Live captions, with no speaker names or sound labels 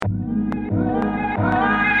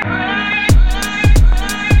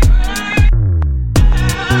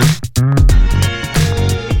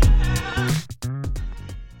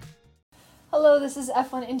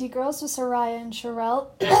on Indie Girls with Soraya and Sherelle.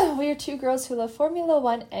 We are two girls who love Formula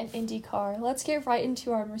One and IndyCar. Let's get right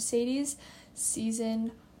into our Mercedes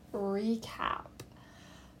season recap.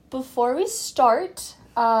 Before we start,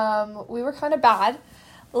 we were kind of bad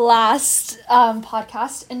last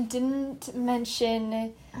podcast and didn't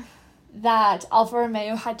mention that Alfa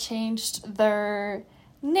Romeo had changed their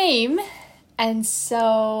name, and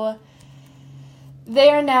so they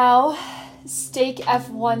are now Stake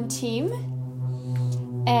F1 team,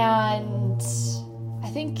 and I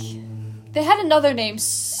think they had another name, Kick.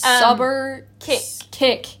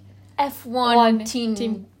 F1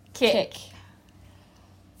 team Kick.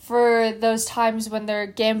 For those times when they're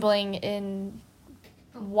gambling in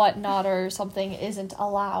whatnot or something isn't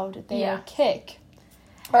allowed, they are Kick.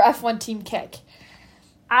 Or F1 team Kick.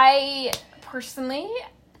 I personally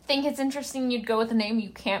think it's interesting you'd go with a name you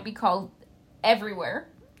can't be called everywhere.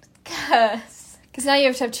 Because now you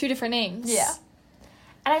have to have two different names. Yeah.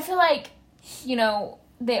 And I feel like,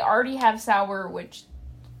 they already have Sauber, which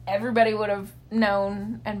everybody would have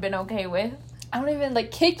known and been okay with. I don't even,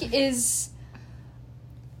 Kick is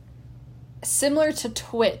similar to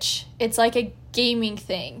Twitch. It's like a gaming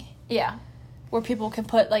thing. Yeah. Where people can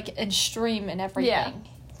put, and stream and everything. Yeah.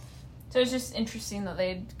 So it's just interesting that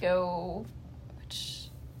they'd go... Which,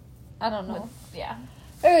 I don't know. Yeah.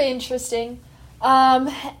 Very interesting.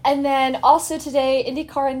 And then also today,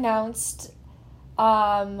 IndyCar announced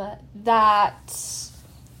that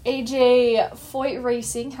AJ Foyt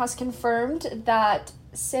Racing has confirmed that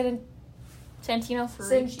Santino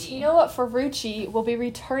Ferrucci will be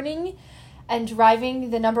returning and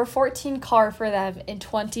driving the number 14 car for them in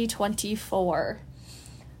 2024.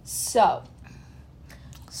 So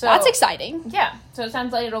that's exciting. Yeah. So it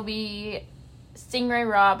sounds like it'll be Stingray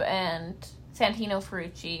Robb and Santino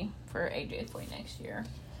Ferrucci for AJ Foyt next year.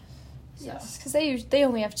 So. Yes, because they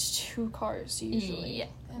only have two cars usually. Yeah.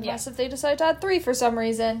 Unless if they decide to add three for some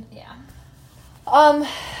reason. Yeah.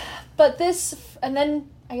 But this, and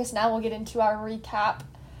then I guess now we'll get into our recap.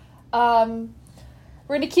 We're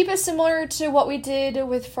going to keep it similar to what we did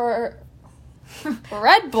with Red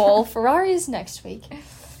Bull. Ferrari's next week.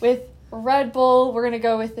 With Red Bull, we're going to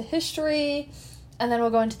go with the history, and then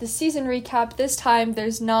we'll go into the season recap. This time,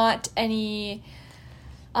 there's not any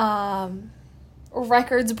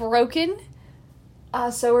records broken.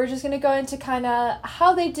 So we're just going to go into kind of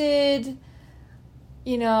how they did,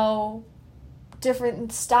 different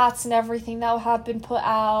stats and everything that have been put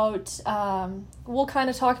out. We'll kind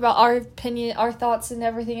of talk about our opinion, our thoughts and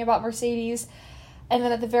everything about Mercedes. And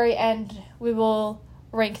then at the very end, we will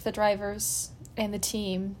rank the drivers and the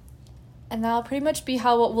team. And that'll pretty much be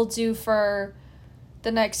what we'll do for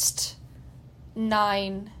the next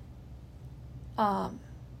 9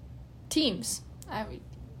 teams. I'm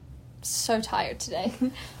so tired today.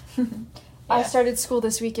 Yeah. I started school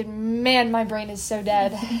this week and man, my brain is so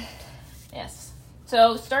dead. Yes.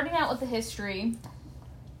 So starting out with the history,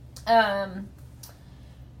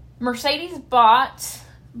 Mercedes bought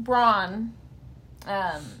Braun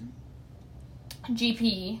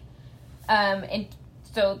GP, and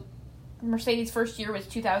so Mercedes' first year was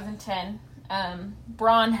 2010.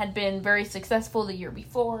 Braun had been very successful the year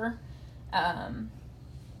before,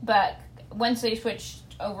 but once they switched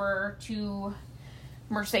over to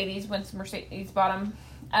Mercedes, once Mercedes bought them,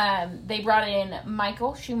 they brought in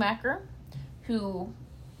Michael Schumacher, who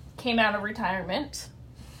came out of retirement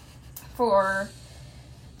to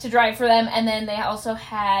drive for them, and then they also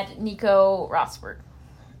had Nico Rosberg.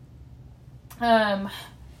 And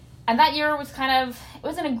that year was it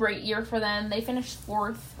wasn't a great year for them. They finished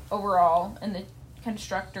 4th overall in the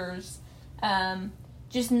constructors,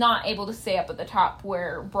 just not able to stay up at the top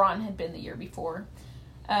where Braun had been the year before.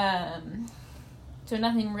 So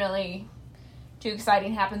nothing really too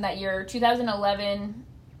exciting happened that year. 2011,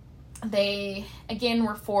 they again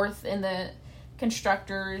were 4th in the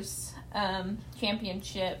constructors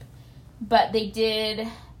championship, but they did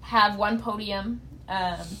have one podium.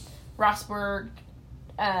 Rosberg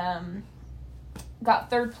got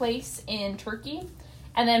 3rd place in Turkey,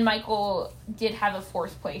 and then Michael did have a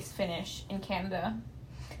 4th place finish in Canada.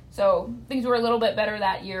 So things were a little bit better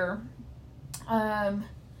that year.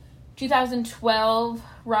 2012,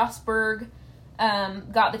 Rosberg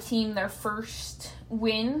got the team their first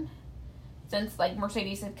win since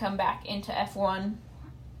Mercedes had come back into F1.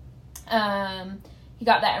 He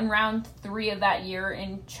got that in round 3 of that year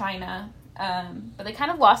in China. But they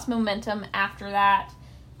kind of lost momentum after that,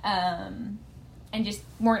 and just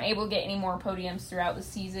weren't able to get any more podiums throughout the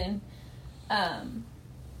season. And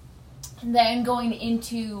then going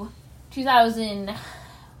into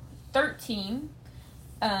 2013,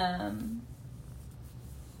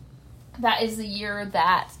 that is the year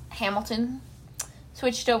that Hamilton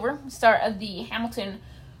switched over. Start of the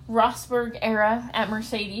Hamilton-Rosberg era at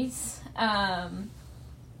Mercedes. And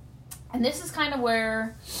this is kind of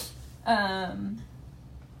where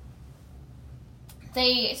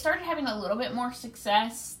they started having a little bit more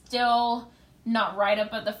success. Still not right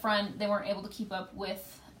up at the front. They weren't able to keep up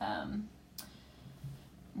with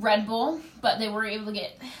Red Bull, but they were able to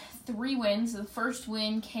get 3 wins. The first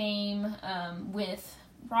win came with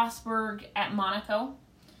Rosberg at Monaco.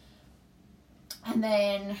 And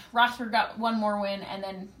then Rosberg got 1 more win, and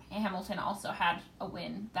then Hamilton also had a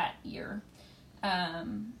win that year.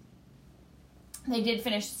 They did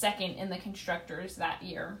finish second in the Constructors that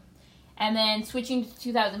year. And then switching to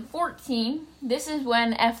 2014, this is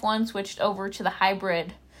when F1 switched over to the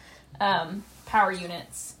hybrid power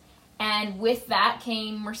units. And with that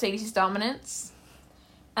came Mercedes' dominance.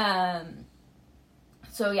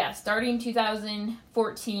 Starting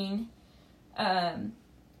 2014,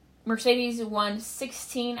 Mercedes won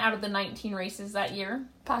 16 out of the 19 races that year.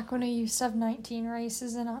 Back when we used to have 19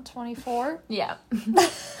 races and not 24. Yeah.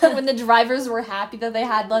 When the drivers were happy that they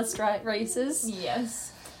had less races.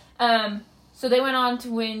 Yes. So they went on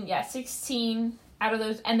to win, 16 out of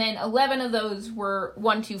those, and then 11 of those were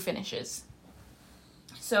 1-2 finishes.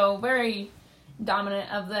 So very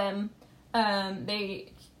dominant of them.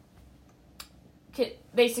 They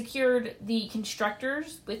secured the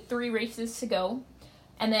Constructors with 3 races to go.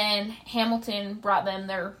 And then Hamilton brought them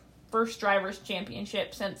their first Drivers'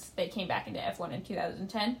 Championship since they came back into F1 in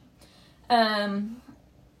 2010.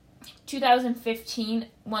 2015,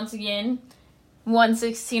 once again, won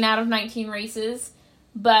 16 out of 19 races,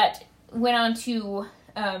 but went on to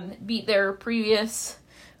beat their previous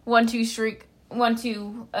 1-2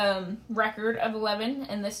 record of 11,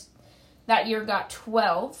 and that year got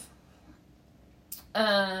 12.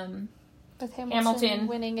 With Hamilton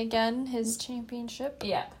winning again his championship.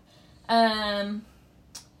 Yep. And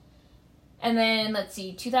then, let's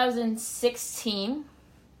see, 2016,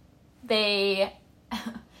 they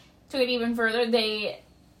took it even further.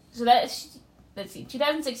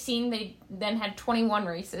 2016, they then had 21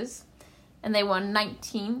 races, and they won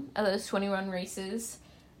 19 of those 21 races.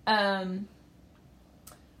 Rosberg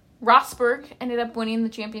ended up winning the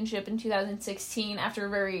championship in 2016 after a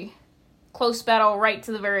very close battle right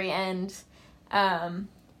to the very end. And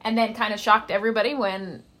then kind of shocked everybody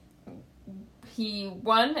when he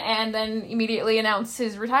won and then immediately announced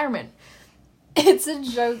his retirement. It's a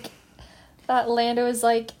joke that Lando is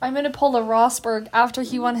like, I'm going to pull a Rosberg after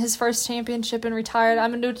he won his first championship and retired.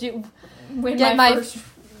 I'm going to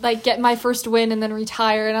get my first win and then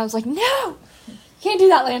retire. And I was like, no, you can't do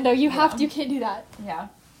that, Lando. You can't do that. Yeah.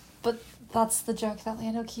 But that's the joke that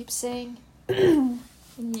Lando keeps saying.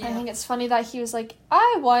 Yeah. I think it's funny that he was like,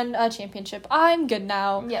 I won a championship. I'm good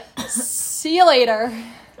now. Yep. See you later.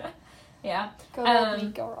 Yeah. Go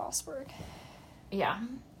Rosberg. Yeah.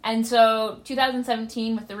 And so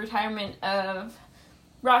 2017, with the retirement of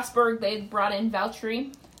Rosberg, they brought in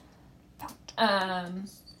Valtteri.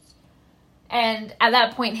 And at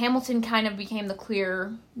that point, Hamilton kind of became the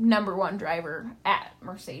clear number 1 driver at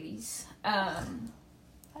Mercedes. I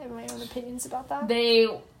have my own opinions about that. They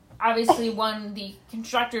obviously won the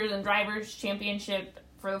Constructors and Drivers' Championship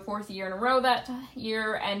for the 4th year in a row that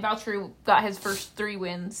year, and Valtteri got his first 3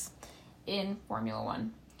 wins in Formula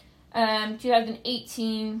 1.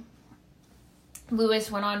 2018,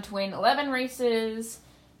 Lewis went on to win 11 races,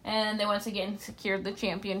 and they once again secured the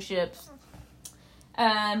championships.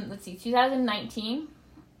 2019,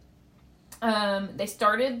 they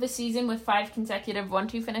started the season with 5 consecutive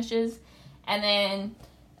 1-2 finishes, and then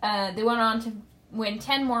they went on to win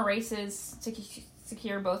 10 more races to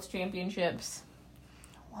secure both championships.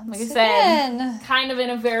 Like I said, kind of in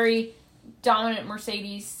a very dominant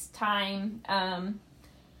Mercedes time. And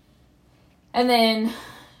then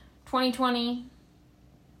 2020,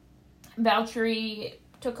 Valtteri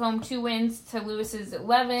took home 2 wins to Lewis's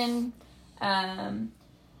 11.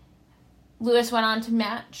 Lewis went on to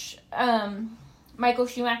match Michael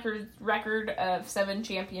Schumacher's record of 7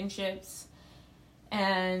 championships.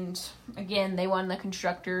 And again, they won the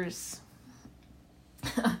Constructors.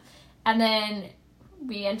 And then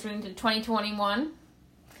we entered into 2021,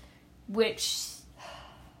 which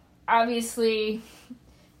obviously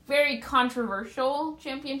very controversial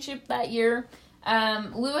championship that year.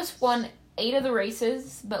 Lewis won 8 of the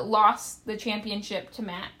races, but lost the championship to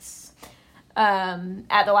Max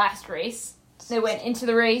at the last race. They went into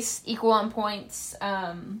the race equal on points.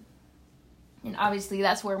 And obviously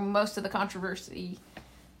that's where most of the controversy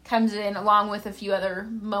comes in, along with a few other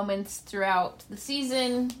moments throughout the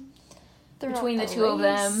season. between the two of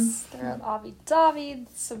them. Throughout Abu Dhabi,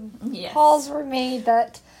 some Yes. calls were made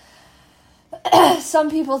that some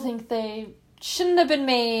people think they shouldn't have been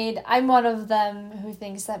made. I'm one of them who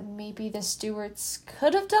thinks that maybe the stewards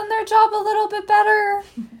could have done their job a little bit better.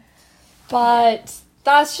 But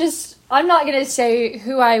that's just, I'm not going to say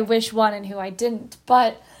who I wish won and who I didn't,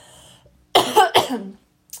 but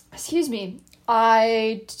excuse me,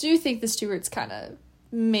 I do think the stewards kind of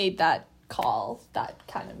made that call that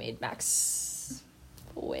kind of made Max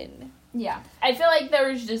win. Yeah. I feel like there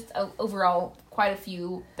was just overall quite a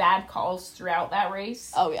few bad calls throughout that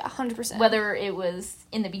race. Oh, yeah, 100%. Whether it was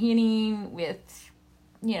in the beginning with,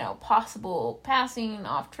 possible passing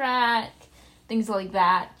off track, things like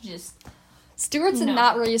that. Just stewards in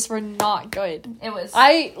that race were not good. It was.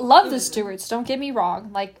 I love the stewards. Don't get me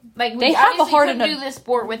wrong. Like they have a hard enough. Do this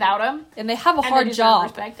sport without them, and they have a hard job.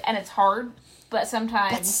 Respect, and it's hard, but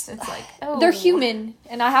sometimes it's like they're human,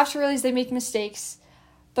 and I have to realize they make mistakes,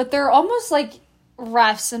 but they're almost like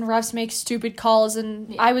refs, and refs make stupid calls.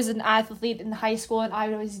 And I was an athlete in high school, and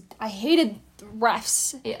I hated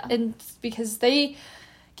refs, and because they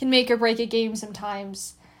can make or break a game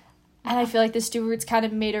sometimes. And I feel like the stewards kind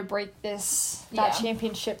of made or break that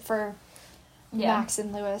championship for Max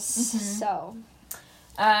and Lewis. Mm-hmm. So,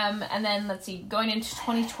 and then let's see, going into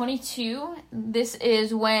 2022, this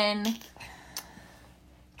is when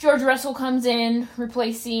George Russell comes in,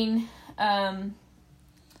 replacing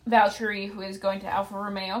Valtteri, who is going to Alfa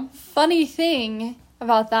Romeo. Funny thing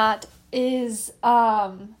about that is,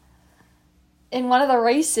 in one of the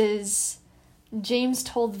races, James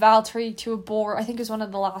told Valtteri to abort, I think it was one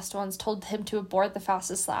of the last ones, told him to abort the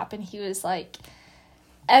fastest lap, and he was like,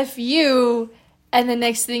 F you, and the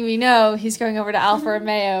next thing we know, he's going over to Alfa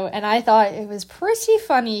Romeo, and I thought it was pretty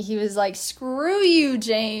funny. He was like, screw you,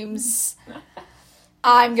 James.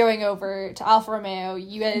 I'm going over to Alfa Romeo.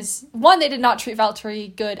 You guys, they did not treat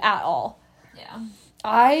Valtteri good at all. Yeah.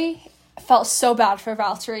 I felt so bad for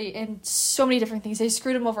Valtteri in so many different things. They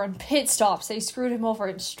screwed him over in pit stops. They screwed him over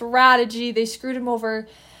in strategy. They screwed him over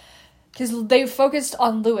because they focused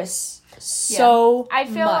on Lewis so I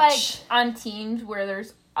feel much. like on teams where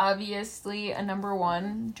there's obviously a number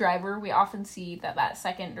one driver, we often see that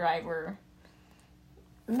second driver...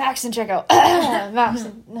 Max and Checo.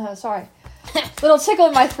 No, sorry. Little tickle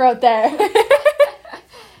in my throat there.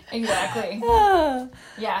 Exactly.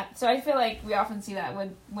 Yeah, so I feel like we often see that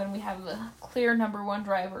when we have a clear number one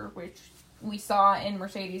driver, which we saw in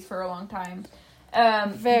Mercedes for a long time.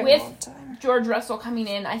 Very long time. George Russell coming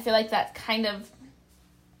in, I feel like that's kind of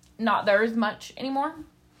not there as much anymore.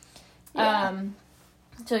 Yeah.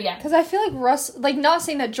 So yeah. Because I feel like not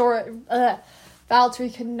saying that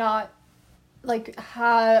Valtteri could not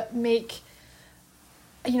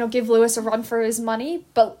give Lewis a run for his money,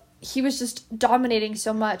 but he was just dominating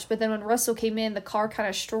so much. But then when Russell came in, the car kind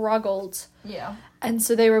of struggled. Yeah. And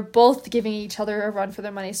so they were both giving each other a run for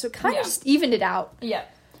their money. So it kind of just evened it out. Yeah.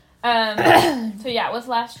 So yeah, with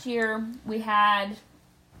last year, we had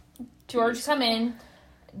George come in.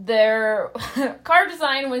 Their car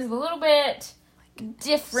design was a little bit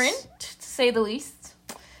different, to say the least.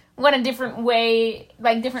 Went a different way,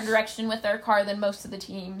 different direction with their car than most of the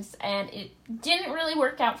teams. And it didn't really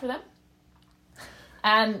work out for them.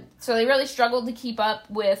 So they really struggled to keep up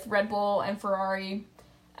with Red Bull and Ferrari.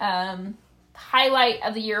 Highlight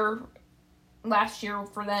of the year last year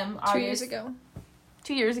for them. 2 years ago.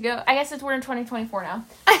 2 years ago. I guess we're in 2024 now.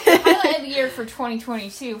 The highlight of the year for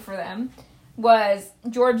 2022 for them was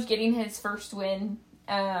George getting his first win.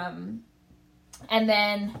 And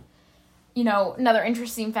then, another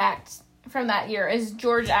interesting fact from that year is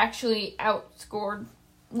George actually outscored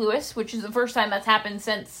Lewis, which is the first time that's happened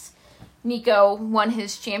since Nico won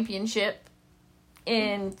his championship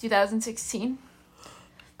in 2016.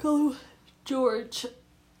 Go George.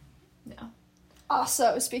 No.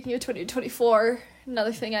 Also, speaking of 2024,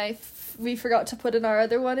 another thing we forgot to put in our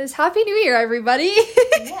other one is Happy New Year, everybody.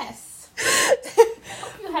 Yes.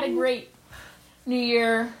 Hope you had a great New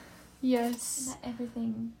Year. Yes. That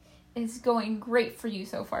everything is going great for you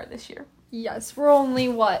so far this year. Yes, we're only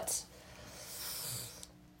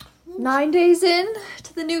 9 days in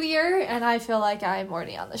to the new year, and I feel like I'm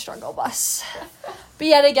already on the struggle bus. But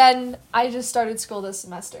yet again, I just started school this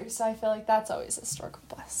semester, so I feel like that's always a struggle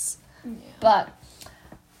bus. Yeah. But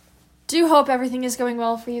do hope everything is going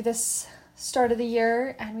well for you this start of the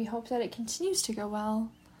year, and we hope that it continues to go well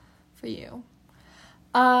for you.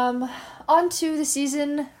 On to the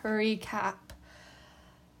season recap.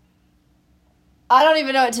 I don't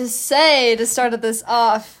even know what to say to start this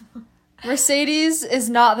off. Mercedes is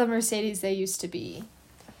not the Mercedes they used to be.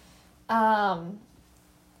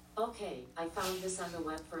 Okay, I found this on the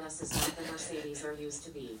web for us is what the Mercedes are used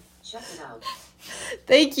to be. Check it out.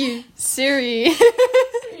 Thank you, Siri.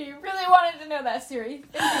 You really wanted to know that, Siri.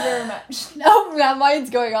 Thank you very much. No, now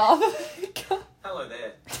mine's going off. Hello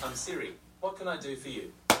there, I'm Siri. What can I do for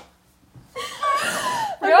you?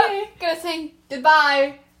 We're gonna say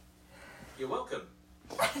goodbye. You're welcome.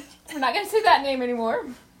 We're not gonna say that name anymore.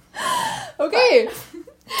 Okay.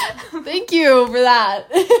 Thank you for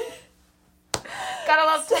that. Gotta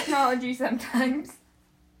love technology sometimes.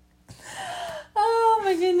 Oh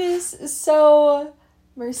my goodness. So,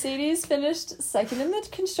 Mercedes finished second in the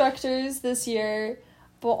constructors this year,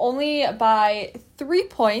 but only by 3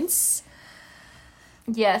 points.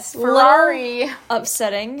 Yes, Ferrari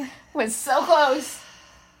Upsetting. was so close.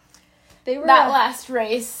 They were That last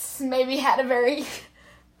race maybe had a very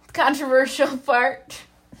controversial part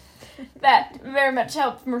that very much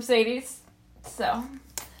helped Mercedes. So,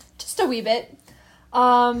 just a wee bit.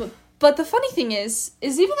 But the funny thing is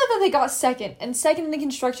even though they got second, and second in the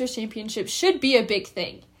Constructors' Championship should be a big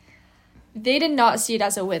thing, they did not see it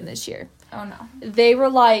as a win this year. oh no. They were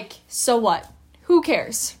like, so what? Who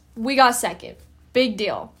cares? We got second. Big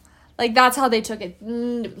deal. Like, that's how they took it.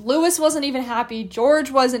 Lewis wasn't even happy. George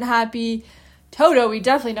wasn't happy. Toto, we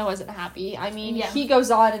definitely know, wasn't happy. I mean, He goes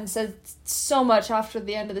on and said so much after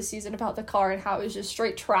the end of the season about the car and how it was just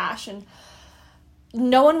straight trash, and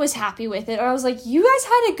no one was happy with it. And I was like, you guys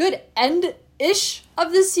had a good end-ish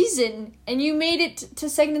of the season, and you made it to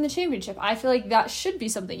second in the championship. I feel like that should be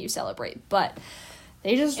something you celebrate, but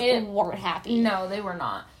they just weren't happy. No, they were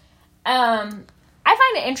not. I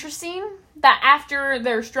find it interesting that after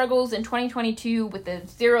their struggles in 2022 with the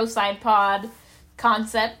zero side pod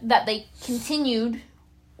concept, that they continued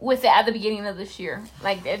with it at the beginning of this year,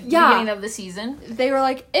 like at the beginning of the season. They were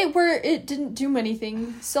like, it didn't do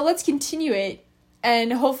anything, so let's continue it,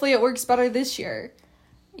 and hopefully it works better this year.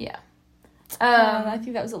 Yeah. I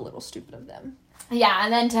think that was a little stupid of them. Yeah,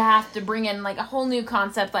 and then to have to bring in like a whole new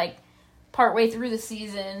concept like partway through the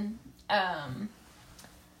season,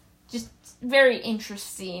 just very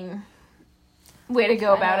interesting way to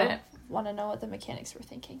go about it. Want to know what the mechanics were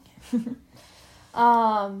thinking.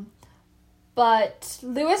 But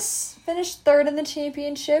Lewis finished third in the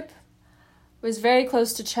championship. Was very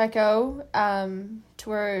close to Checo, to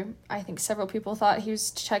where I think several people thought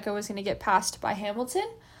Checo was going to get passed by Hamilton.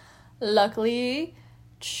 Luckily,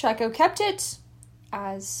 Checo kept it.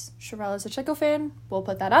 As Sherelle is a Checo fan, we'll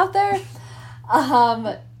put that out there.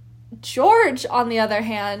 George, on the other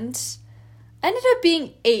hand, ended up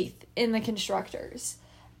being 8th in the constructors.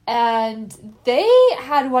 And they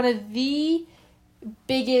had one of the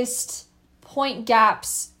biggest point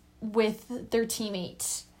gaps with their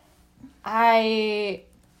teammate. I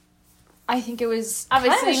think it was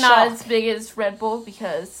obviously not as big as Red Bull,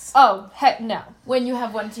 because heck no. When you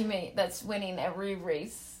have one teammate that's winning every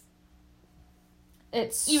race,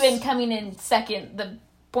 it's even coming in second, the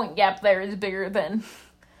point gap there is bigger than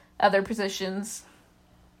other positions.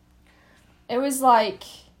 It was like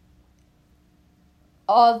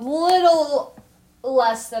a little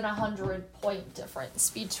less than 100-point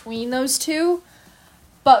difference between those two.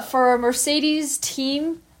 But for a Mercedes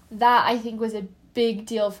team, that I think was a big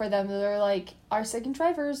deal for them. They're like, our second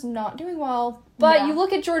driver's not doing well. But you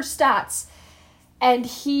look at George's stats, and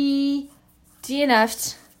he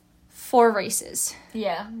DNF'd 4 races.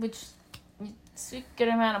 Yeah, which is a good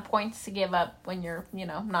amount of points to give up when you're,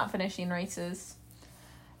 not finishing races.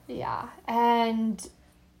 Yeah, and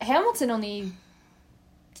Hamilton only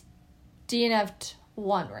DNF'd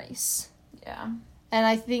 1 race. Yeah. And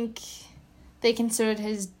I think they considered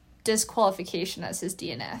his disqualification as his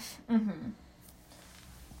DNF. Mm-hmm.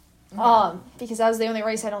 Because that was the only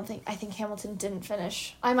race I think Hamilton didn't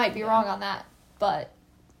finish. I might be wrong on that, but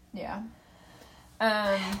yeah.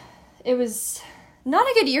 It was not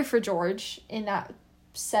a good year for George in that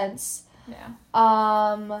sense. Yeah.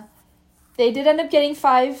 They did end up getting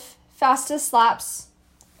 5 fastest laps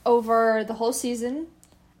over the whole season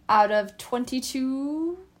out of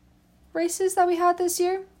 22 races that we had this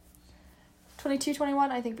year. 22,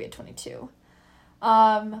 21? I think we had 22.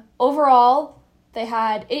 Overall, they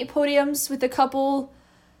had 8 podiums with a couple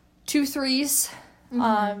 2-3s.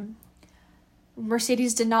 Mm-hmm.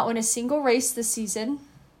 Mercedes did not win a single race this season,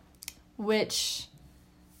 which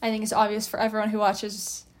I think is obvious for everyone who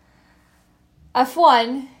watches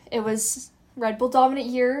F1. It was Red Bull dominant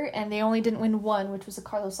year, and they only didn't win 1, which was a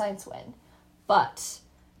Carlos Sainz win. But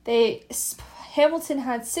Hamilton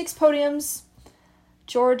had 6 podiums.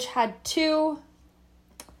 George had 2.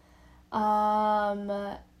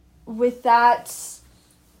 With that,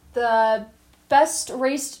 the best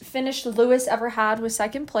race finish Lewis ever had was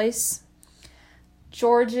 2nd place.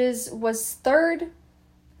 George's was third.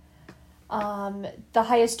 The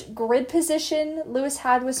highest grid position Lewis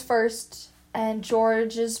had was first, and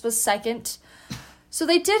George's was second. So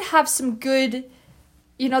they did have some good,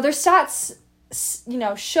 their stats,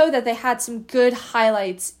 show that they had some good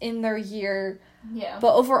highlights in their year. Yeah.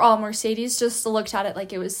 But overall, Mercedes just looked at it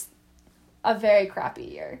like it was a very crappy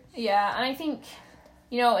year. Yeah, and I think,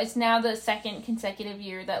 it's now the second consecutive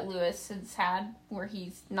year that Lewis has had where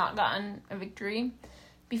he's not gotten a victory.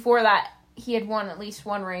 Before that, he had won at least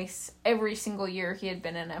one race every single year he had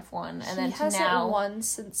been in F1. And He then hasn't now won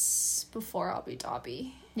since before Abu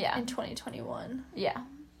Dhabi. Yeah. In 2021. Yeah.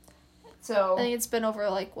 So I think it's been over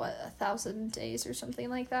 1,000 days or something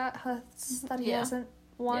like that. That he hasn't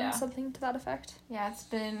won, something to that effect. Yeah, it's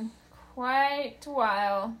been quite a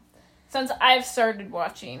while since I've started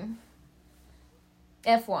watching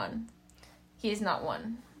F1. He has not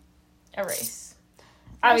won a race.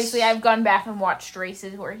 Obviously, I've gone back and watched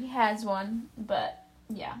races where he has won, but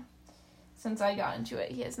yeah, since I got into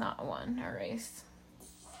it, he has not won a race.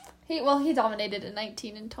 He dominated in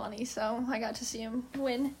 19 and 20, so I got to see him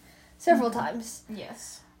win several times.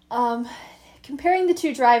 Yes. Comparing the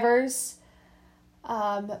two drivers,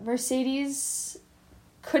 Mercedes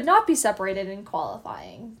could not be separated in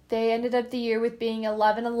qualifying. They ended up the year with being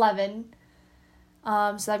 11-11.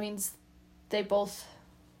 So that means they both,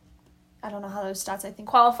 I don't know how those stats, I think,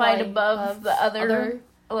 qualified above the other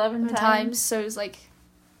 11 times. So it was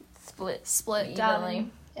split evenly.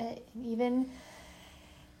 Down even.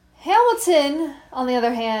 Hamilton, on the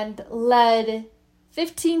other hand, led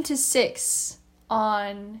 15-6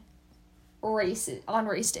 on race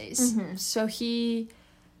days. Mm-hmm. So he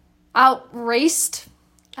outraced,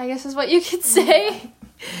 I guess is what you could say.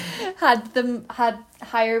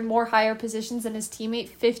 had more higher positions than his teammate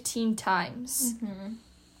 15 times. Mm-hmm.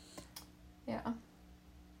 Yeah.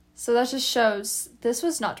 So that just shows this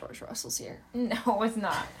was not George Russell's year. No, it was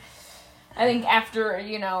not. I think after,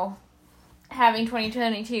 having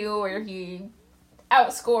 2022 where he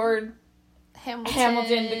outscored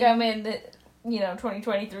Hamilton to come in,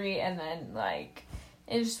 2023, and then,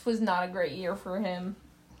 it just was not a great year for him.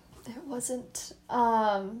 It wasn't. We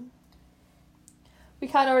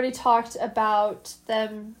kind of already talked about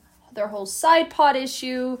their whole side pod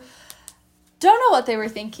issue. Don't know what they were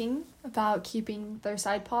thinking about keeping their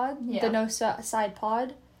side pod, the no side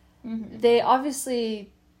pod. Mm-hmm. They obviously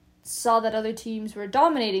saw that other teams were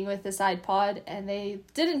dominating with the side pod, and they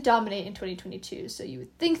didn't dominate in 2022, so you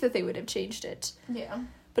would think that they would have changed it. Yeah.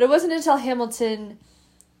 But it wasn't until Hamilton,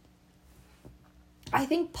 I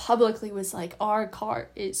think, publicly was like, our car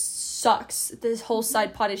sucks. This whole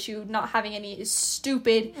side pod issue, not having any, is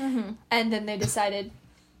stupid. Mm-hmm. And then they decided,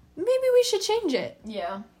 maybe we should change it.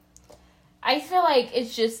 Yeah. I feel like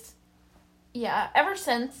it's just, ever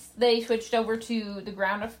since they switched over to the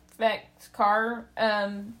ground effect car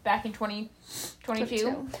back in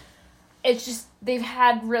 2022, it's just, they've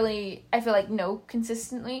had really, I feel like, no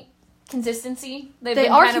consistency. They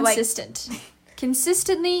are kind consistent.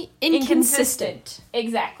 Consistently inconsistent.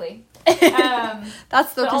 Exactly.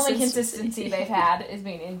 That's the only consistency they've had is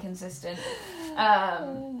being inconsistent.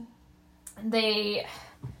 They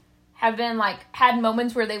have been had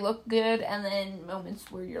moments where they look good, and then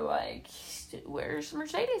moments where you're like, where's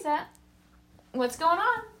Mercedes at? What's going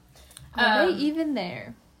on? Are they even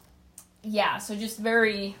there? Yeah, so just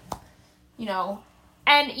very,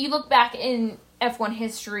 and you look back in F1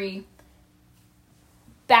 history,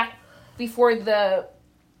 back before the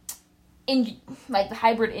the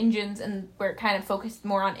hybrid engines, and where it kind of focused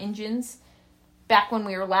more on engines, back when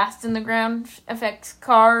we were last in the ground effects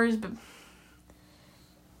cars, but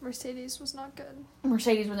Mercedes was not good.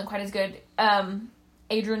 Mercedes wasn't quite as good.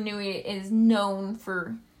 Adrian Newey is known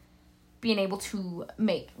for being able to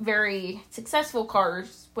make very successful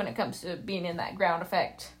cars when it comes to being in that ground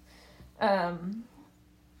effect. Kind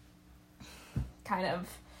of,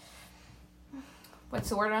 what's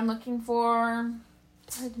the word I'm looking for?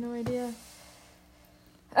 I have no idea.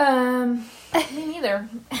 Me neither.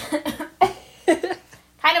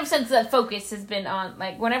 Kind of since the focus has been on,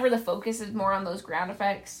 whenever the focus is more on those ground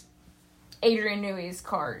effects, Adrian Newey's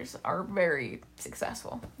cars are very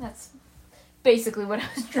successful. That's basically what I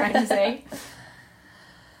was trying to say.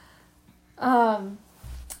 On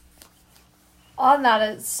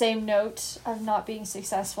that same note of not being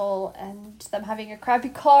successful and them having a crappy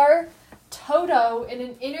car, Toto, in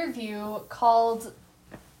an interview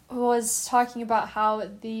was talking about how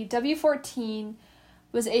the W14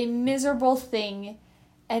 was a miserable thing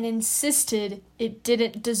and insisted it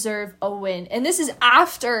didn't deserve a win. And this is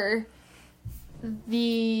after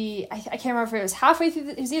I can't remember if it was halfway through,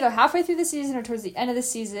 it was either halfway through the season or towards the end of the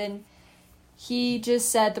season. he just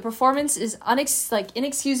said the performance is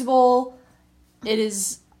inexcusable. It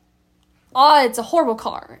is, it's a horrible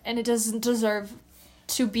car, and it doesn't deserve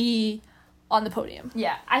to be on the podium.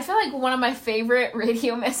 Yeah, I feel like one of my favorite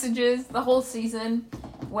radio messages the whole season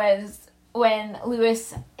was when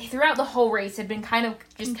Lewis, throughout the whole race, had been kind of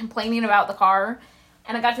just complaining about the car.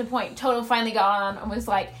 And I got to the point, Toto finally got on and was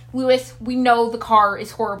like, Lewis, we know the car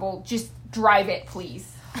is horrible. Just drive it,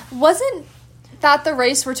 please. Wasn't that the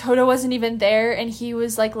race where Toto wasn't even there and he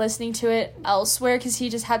was, like, listening to it elsewhere because he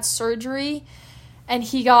just had surgery? And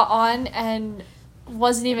he got on and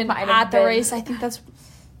wasn't even at the race. I think that's...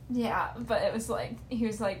 Yeah, but it was like, he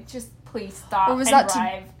was like, just please stop or was and that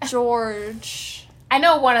drive. To George? I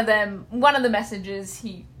know one of the messages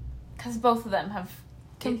because both of them have,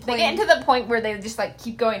 they get into the point where they just, like,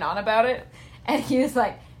 keep going on about it. And he was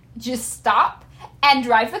like, just stop and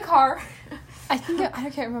drive the car. I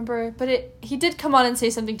can't remember, but he did come on and say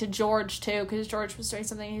something to George, too, because George was doing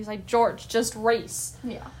something. He was like, George, just race.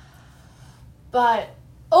 Yeah. But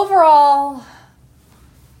overall,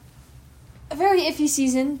 a very iffy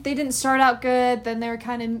season. They didn't start out good, then they were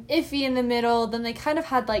kind of iffy in the middle, then they kind of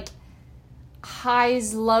had, like,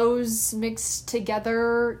 highs, lows mixed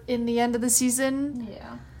together in the end of the season.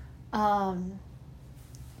 Yeah.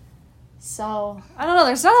 So, I don't know,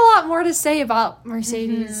 there's not a lot more to say about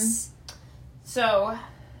Mercedes. Mm-hmm. So,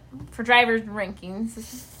 for drivers' rankings,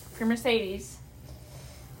 for Mercedes,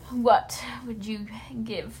 what would you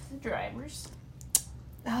give the drivers?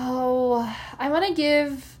 Oh, I want to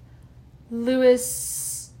give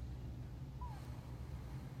Lewis...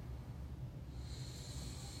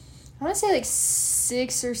 I want to say, like,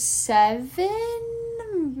 6 or 7.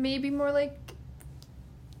 Maybe more like...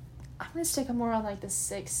 I'm going to stick more on, like, the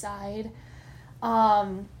 6 side.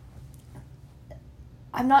 I'm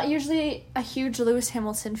not usually a huge Lewis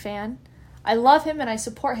Hamilton fan. I love him and I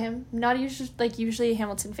support him. I'm not usually a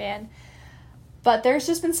Hamilton fan. But there's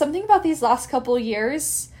just been something about these last couple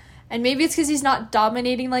years, and maybe it's because he's not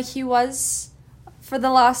dominating like he was for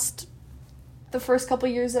the first couple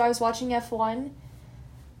years that I was watching F1.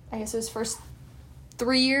 I guess it was first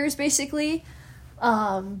 3 years, basically.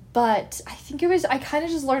 But I think I kind of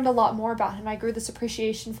just learned a lot more about him. I grew this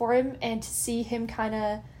appreciation for him, and to see him kind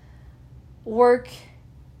of work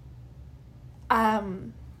a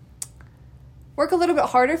little bit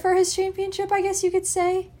harder for his championship, I guess you could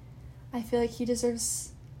say. I feel like he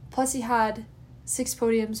deserves... Plus, he had 6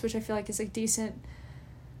 podiums, which I feel like is a decent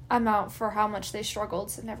amount for how much they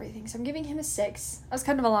struggled and everything. So I'm giving him a 6. That was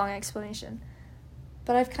kind of a long explanation.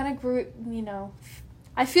 But I've kind of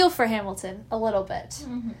I feel for Hamilton a little bit.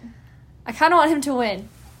 Mm-hmm. I kind of want him to win.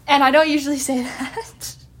 And I don't usually say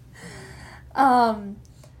that.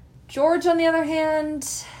 George, on the other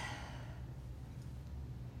hand...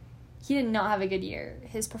 He did not have a good year.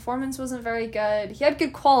 His performance wasn't very good. He had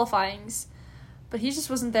good qualifyings, but he just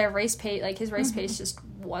wasn't there. His race pace just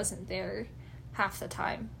wasn't there half the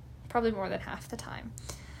time. Probably more than half the time.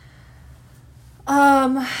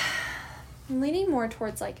 I'm leaning more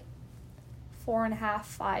towards, like, 4.5,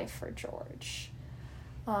 5 for George.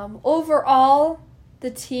 Overall,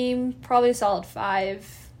 the team, probably a solid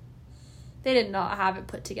 5. They did not have it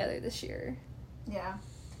put together this year. Yeah.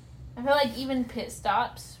 I feel like even pit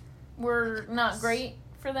stops were not great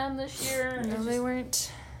for them this year. No, they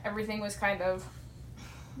weren't. Everything was kind of,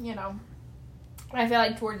 I feel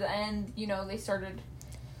like towards the end, they started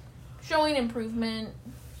showing improvement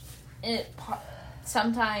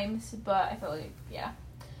sometimes, but I feel like, yeah.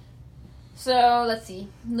 So, let's see.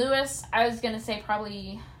 Lewis, I was going to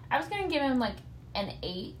give him, like, an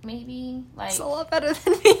 8, maybe. Like, it's a lot better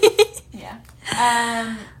than me. Yeah.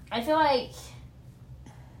 I feel like,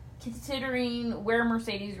 considering where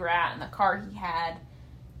Mercedes were at and the car he had,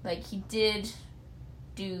 like, he did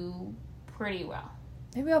do pretty well.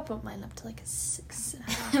 Maybe I'll put mine up to, like, a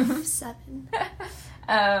 6.5, 7.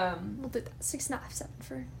 We'll do that. 6.5, 7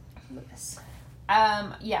 for Lewis.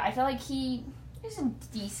 Yeah, I feel like it was a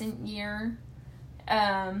decent year.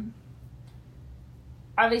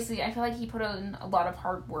 Obviously, I feel like he put in a lot of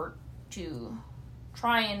hard work to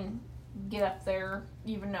try and get up there,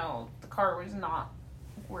 even though the car was not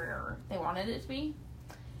where they wanted it to be.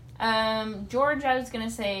 George, I was going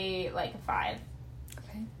to say, like, a 5.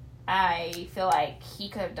 Okay. I feel like he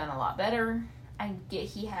could have done a lot better. I get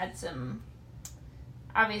he had some,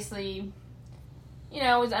 obviously,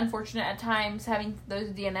 it was unfortunate at times having those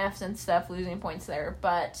DNFs and stuff, losing points there,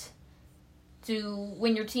 but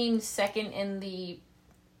when your team's second in the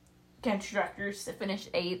constructors to finish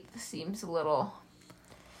 8th seems a little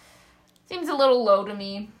low to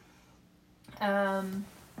me. And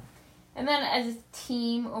then as a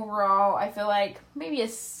team overall, I feel like maybe a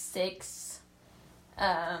 6.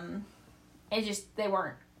 They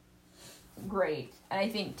weren't great. And I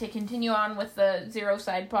think to continue on with the 0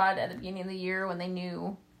 side pod at the beginning of the year when they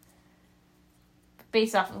knew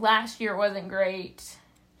based off of last year it wasn't great.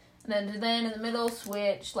 And then in the middle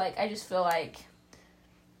switch, like, I just feel like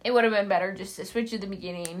it would have been better just to switch at the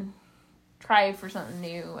beginning, try for something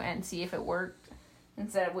new, and see if it worked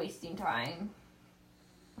instead of wasting time.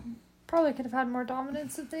 Probably could have had more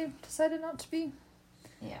dominance if they decided not to be.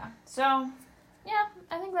 Yeah. So, yeah,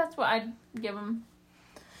 I think that's what I'd give them.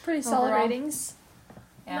 Pretty solid Overall. ratings.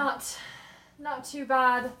 Yeah. Not too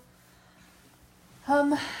bad.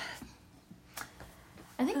 I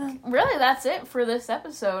think really that's it for this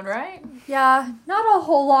episode, right? Yeah, not a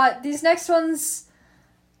whole lot. These next ones,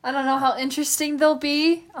 I don't know how interesting they'll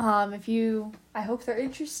be. I hope they're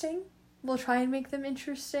interesting. We'll try and make them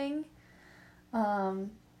interesting.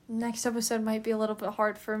 Next episode might be a little bit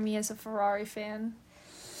hard for me as a Ferrari fan.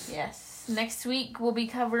 Yes. Next week we'll be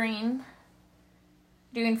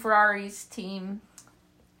doing Ferrari's team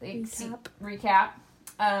recap.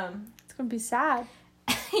 It's gonna be sad.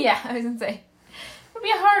 Yeah, I was gonna say it'll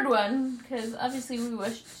be a hard one because obviously we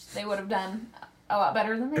wish they would have done a lot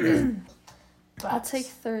better than they did. But I'll take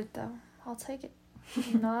third though. I'll take it.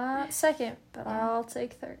 Not second, but I'll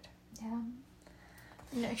take third. Yeah.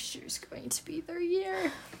 Next year's going to be their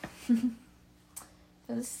year. So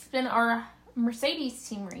this has been our Mercedes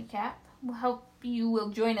team recap. We'll hope you will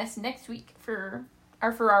join us next week for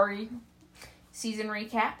our Ferrari season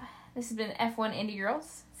recap. This has been F1 Indie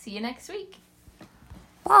Girls. See you next week.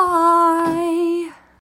 Bye.